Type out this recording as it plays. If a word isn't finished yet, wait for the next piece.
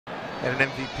and an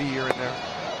MVP year in there.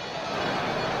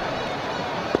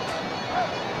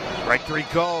 Strike three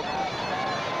called.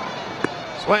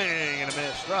 Swing and a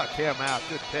miss. Struck him out.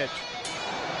 Good pitch.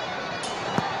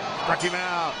 Struck him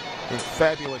out. In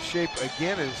fabulous shape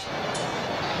again is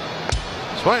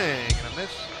swing and a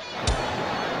miss.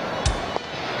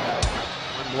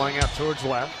 One blowing out towards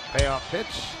left. Payoff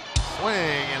pitch.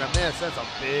 Swing and a miss. That's a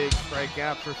big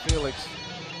strikeout for Felix.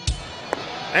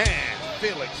 And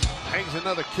Felix hangs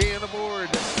another K on the board.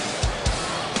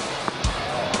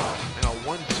 And a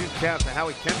 1-2 count to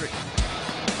Howie Kendrick.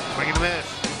 Swing and a miss.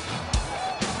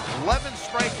 11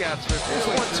 strikeouts for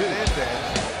Felix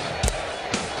Hernandez.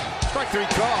 Strike three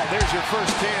call. There's your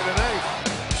first K of the night.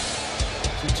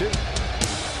 2-2.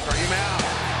 Strike him out.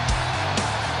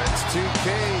 That's 2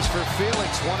 Ks for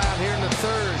Felix. One out here in the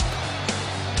third.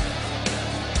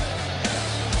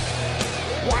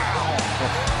 Wow.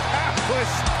 That was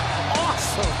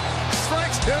awesome.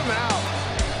 Strikes him out.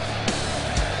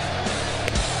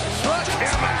 Struck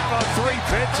him out on 3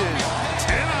 pitches.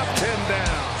 10 up, 10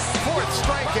 down. 4th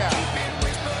strikeout.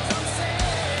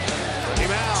 Struck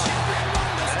him out.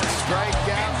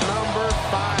 Strikeout number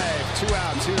 5. 2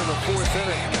 outs here in the 4th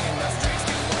inning.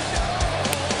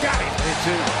 Got him.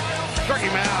 3-2. Struck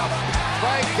him out.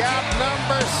 Strikeout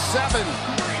number 7.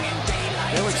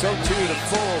 Felix 0-2 to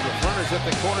full with runners at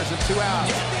the corners and 2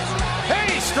 outs.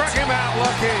 Hey, struck him out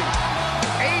looking.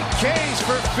 8 Ks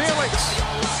for Felix.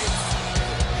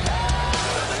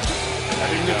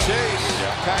 Heading to chase.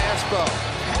 Espo.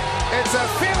 It's a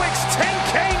Felix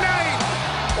 10K night.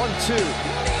 1-2.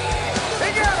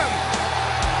 They got him.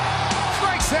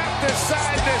 Strikes out to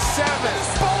side to 7.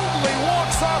 Boldly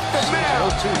walks off the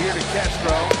mound. 0-2 here to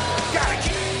Castro. Got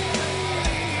it.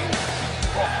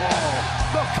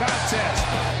 No contest.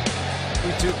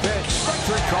 3-2 pitch. Strike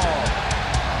three call.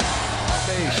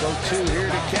 Base 0-2 here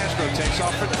to Castro. Takes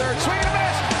off for third. Swing and a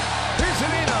miss. Here's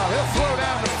Zanino. He'll throw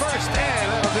down the first,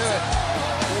 and that'll do it.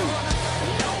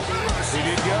 He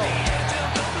did go.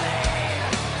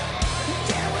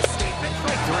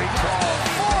 Strike three call.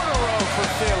 4 in a row for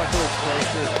Felix.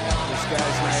 This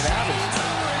guy's night out is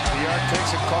the yard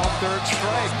takes a call, 3rd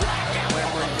strike.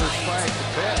 Clamoring for strike to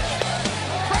pitch.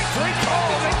 Strike three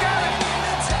call. They got it.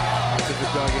 To the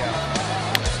dugout.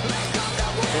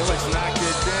 Felix knocked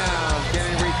it down. Can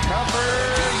he recover?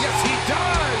 Yes, he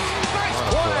does. Nice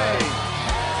play.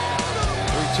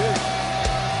 3-2.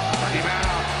 Bring him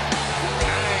out.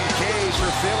 9 Ks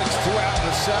for Felix. 2 out in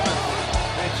the 7th.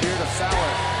 Pitch here to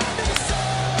Fowler.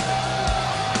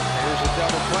 Here's a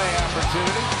double play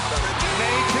opportunity.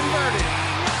 They converted.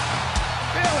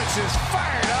 Felix is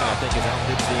fired up. I think it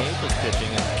outfits the Angels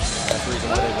pitching, and that's the reason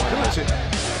why they wanted it.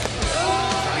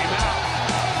 Bring him out.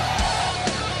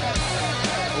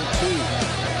 0-2.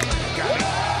 Got it.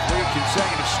 3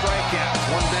 consecutive strikeouts.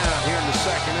 1 down here in the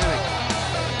 2nd inning.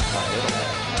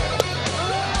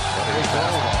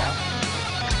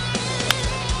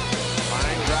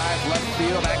 Line drive, left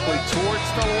field, actually towards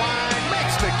the line.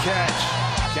 Makes the catch.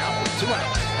 Count with 2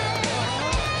 outs.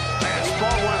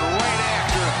 Fastball went right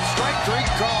after him. Strike three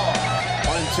call.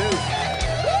 1-2.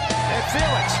 And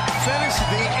Felix finished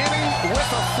the inning with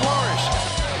a flourish.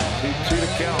 2-2 to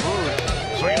Calhoun.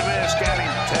 Swing and a miss. Got him.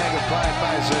 Tag applied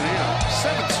by Zanino.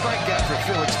 7th strikeout for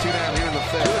Felix. 2 down here in the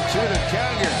 5th. 2-2 to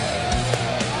Calhoun.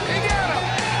 He got him.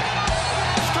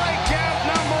 Strikeout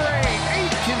number 8.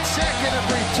 8 consecutive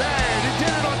retired. He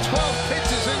did it on 12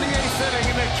 pitches in the 8th inning.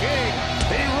 And the King,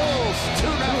 he rolls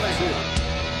 2-0.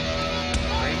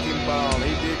 Breaking ball.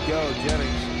 He did go.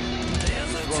 Jennings.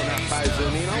 Thrown out by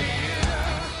Zanino.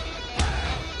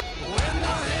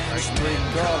 Strike three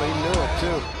call. He knew it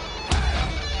too.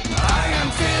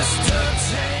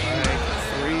 Strike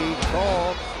 3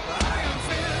 called.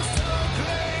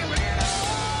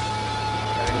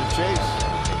 Heading to chase.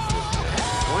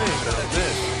 Swing and a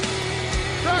miss.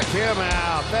 Struck him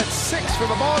out. That's 6 for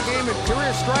the ball game and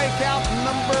career strikeout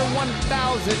number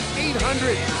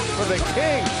 1,800 for the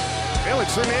King.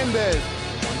 Felix Hernandez.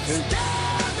 1-2.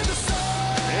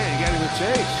 And he got him to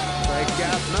chase.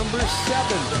 Strikeout number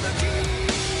 7.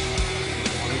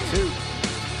 22.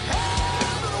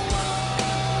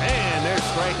 And there's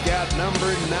strikeout number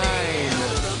 9.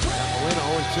 Win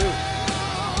 0-2.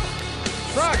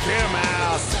 Struck him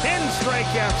out. 10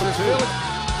 strikeouts for Felix.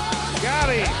 Got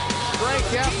him.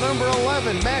 Strikeout number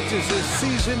 11 matches his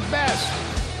season best.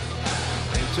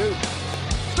 2.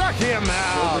 Struck him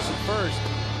out. First.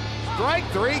 Strike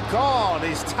 3 called.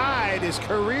 He's tied his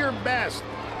career best.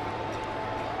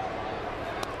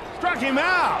 Struck him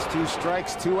out. 2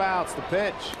 strikes, 2 outs. The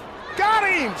pitch. Got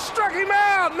him. Struck him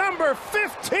out. Number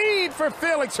 15 for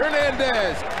Felix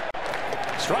Hernandez.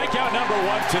 Strikeout number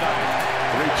 1 tonight.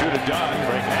 3-2 to Dunn.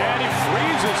 And he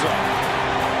freezes up.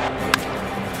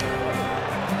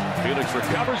 Felix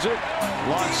recovers it.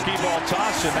 Long ski ball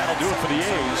toss, and that'll do it for the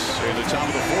A's in the top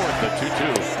of the fourth. The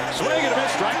 2-2. Swing and a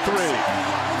miss, strike three.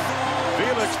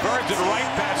 Felix burns it right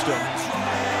past him.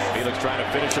 Felix trying to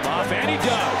finish him off, and he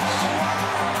does.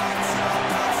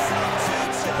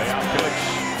 Payoff pitch.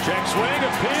 Check swing,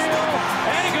 appeal,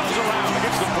 and he goes around.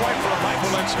 Gets the point from Mike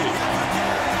Walensky.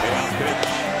 Payoff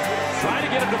pitch. Trying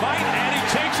to get him to bite, and he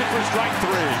takes it for strike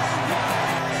three.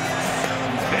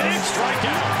 Big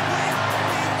strikeout.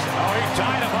 Oh, he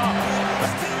tied him up.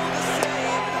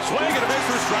 Swing and a miss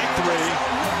for strike three.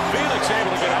 Felix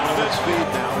able to get out of this. Speed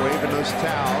now, waving those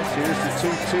towels. Here's the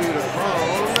 2-2 to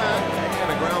Crone. And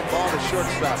a ground ball to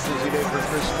shortstop, as he did for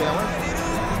Chris Taylor.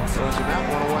 Throws him out,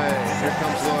 one away. Here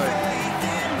comes Lloyd.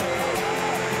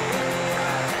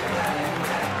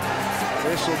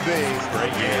 This will be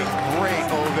a great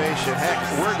ovation. Heck,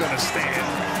 we're going to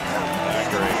stand.